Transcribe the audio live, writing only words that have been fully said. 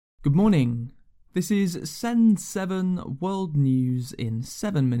Good morning. This is Send 7 World News in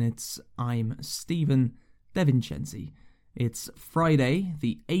 7 minutes. I'm Stephen De Vincenzi. It's Friday,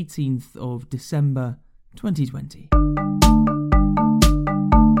 the 18th of December, 2020.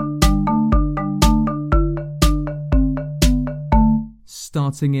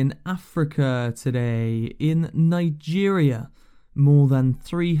 Starting in Africa today, in Nigeria, more than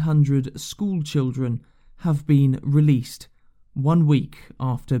 300 school children have been released 1 week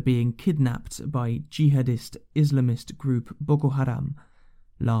after being kidnapped by jihadist Islamist group Boko Haram.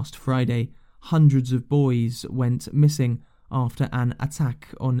 Last Friday, hundreds of boys went missing after an attack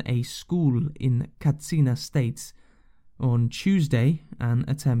on a school in Katsina State. On Tuesday, an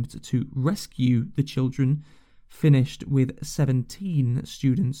attempt to rescue the children finished with 17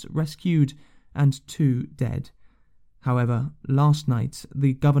 students rescued and 2 dead. However, last night,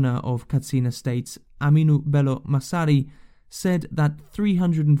 the governor of Katsina State, Aminu Bello Masari, said that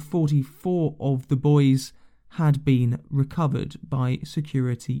 344 of the boys had been recovered by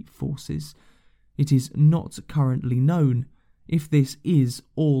security forces. It is not currently known if this is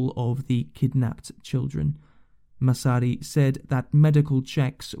all of the kidnapped children. Masari said that medical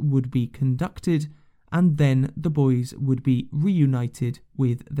checks would be conducted and then the boys would be reunited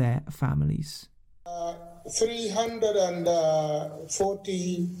with their families.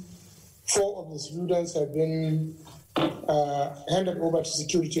 344 of the students have been handed over to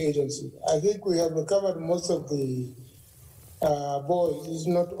security agency. I think we have recovered most of the boys,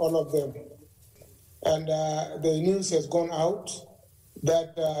 not all of them. And the news has gone out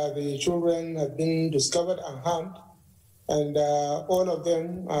that the children have been discovered unharmed, and all of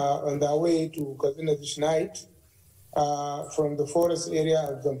them are on their way to Katsina this night from the forest area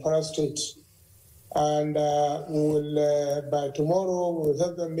of Zamfara State. And we will, by tomorrow, we will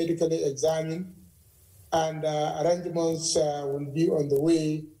have them medically examined, and arrangements will be on the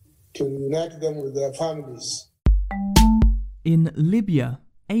way to unite them with their families. In Libya,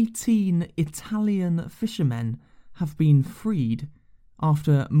 18 Italian fishermen have been freed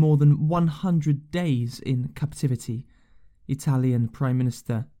after more than 100 days in captivity. Italian Prime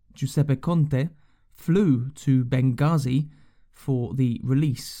Minister Giuseppe Conte flew to Benghazi for the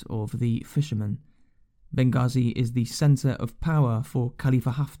release of the fishermen. Benghazi is the centre of power for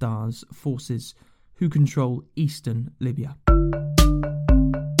Khalifa Haftar's forces, who control eastern Libya.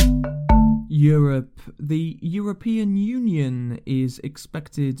 Europe. The European Union is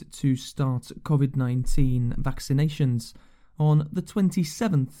expected to start COVID-19 vaccinations on the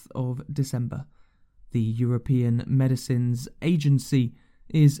 27th of December. The European Medicines Agency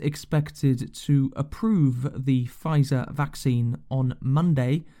is expected to approve the Pfizer vaccine on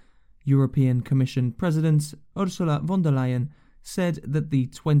Monday. European Commission President Ursula von der Leyen said that the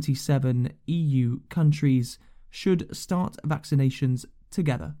 27 EU countries should start vaccinations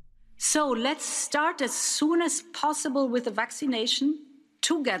together. So let's start as soon as possible with the vaccination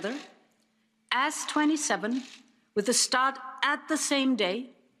together as 27, with the start at the same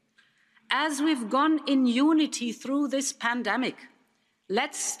day. As we've gone in unity through this pandemic,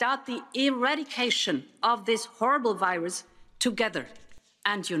 let's start the eradication of this horrible virus together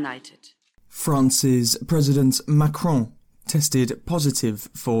and united. France's President Macron tested positive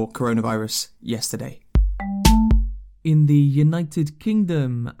for coronavirus yesterday. In the United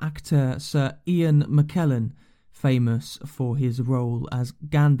Kingdom, actor Sir Ian McKellen, famous for his role as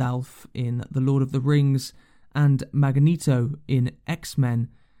Gandalf in The Lord of the Rings and Magneto in X-Men,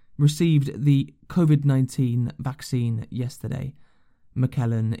 received the COVID-19 vaccine yesterday.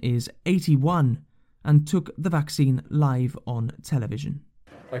 McKellen is 81 and took the vaccine live on television.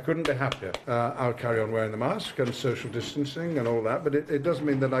 I couldn't be happier. I'll carry on wearing the mask and social distancing and all that, but it doesn't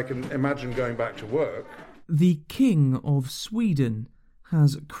mean that I can imagine going back to work. The King of Sweden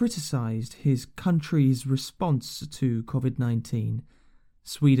has criticised his country's response to COVID-19.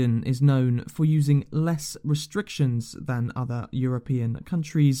 Sweden is known for using less restrictions than other European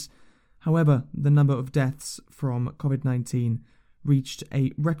countries. However, the number of deaths from COVID-19 reached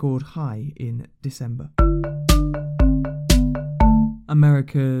a record high in December.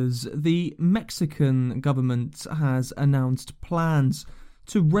 The Mexican government has announced plans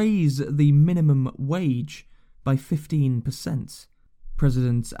to raise the minimum wage by 15%.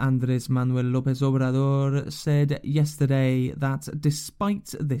 President Andrés Manuel López Obrador said yesterday that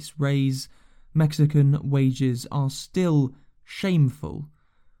despite this raise, Mexican wages are still shameful.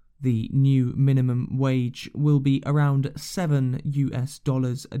 The new minimum wage will be around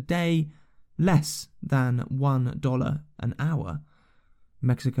 $7 a day, less than $1 an hour.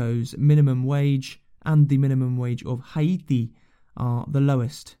 Mexico's minimum wage and the minimum wage of Haiti are the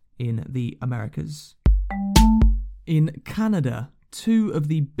lowest in the Americas. In Canada, two of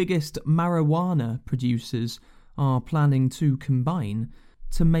the biggest marijuana producers are planning to combine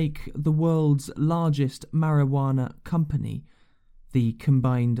to make the world's largest marijuana company. The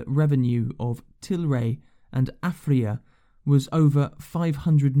combined revenue of Tilray and Aphria was over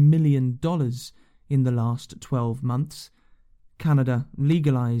 $500 million in the last 12 months. Canada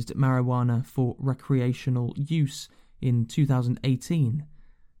legalized marijuana for recreational use in 2018,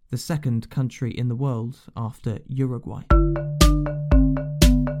 the second country in the world after Uruguay.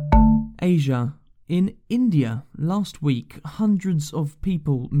 Asia. In India, last week, hundreds of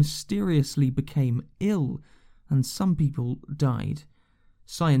people mysteriously became ill and some people died.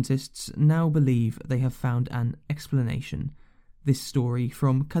 Scientists now believe they have found an explanation. This story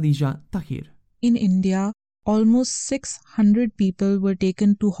from Khadija Tahir. In India, almost 600 people were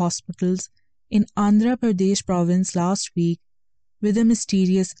taken to hospitals in Andhra Pradesh province last week with a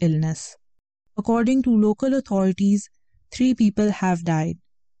mysterious illness. According to local authorities, 3 people have died.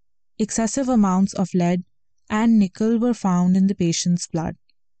 Excessive amounts of lead and nickel were found in the patient's blood.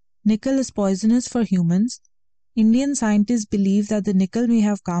 Nickel is poisonous for humans. Indian scientists believe that the nickel may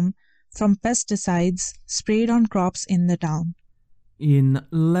have come from pesticides sprayed on crops in the town. In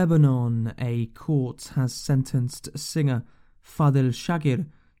Lebanon, a court has sentenced singer Fadel Shakir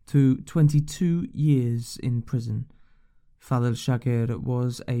to 22 years in prison. Fadel Shakir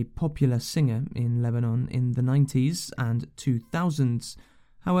was a popular singer in Lebanon in the 90s and 2000s.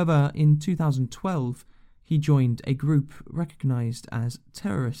 However, in 2012, he joined a group recognized as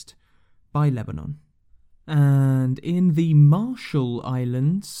terrorist by Lebanon. And in the Marshall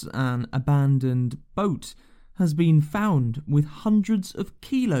Islands, an abandoned boat has been found with hundreds of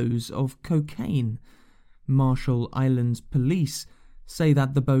kilos of cocaine. Marshall Islands police say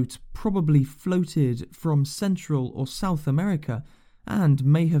that the boat probably floated from Central or South America and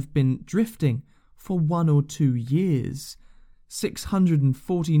may have been drifting for 1 or 2 years.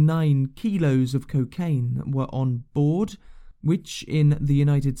 649 kilos of cocaine were on board, which in the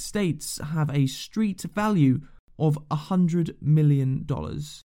United States have a street value of $100 million.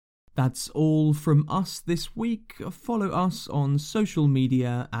 That's all from us this week. Follow us on social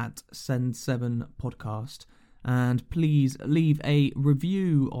media at Send7Podcast. And please leave a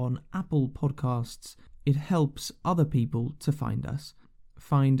review on Apple Podcasts. It helps other people to find us.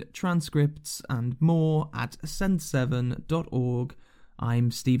 Find transcripts and more at send7.org.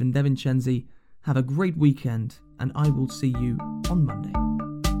 I'm Stephen DeVincenzi. Have a great weekend, and I will see you on Monday.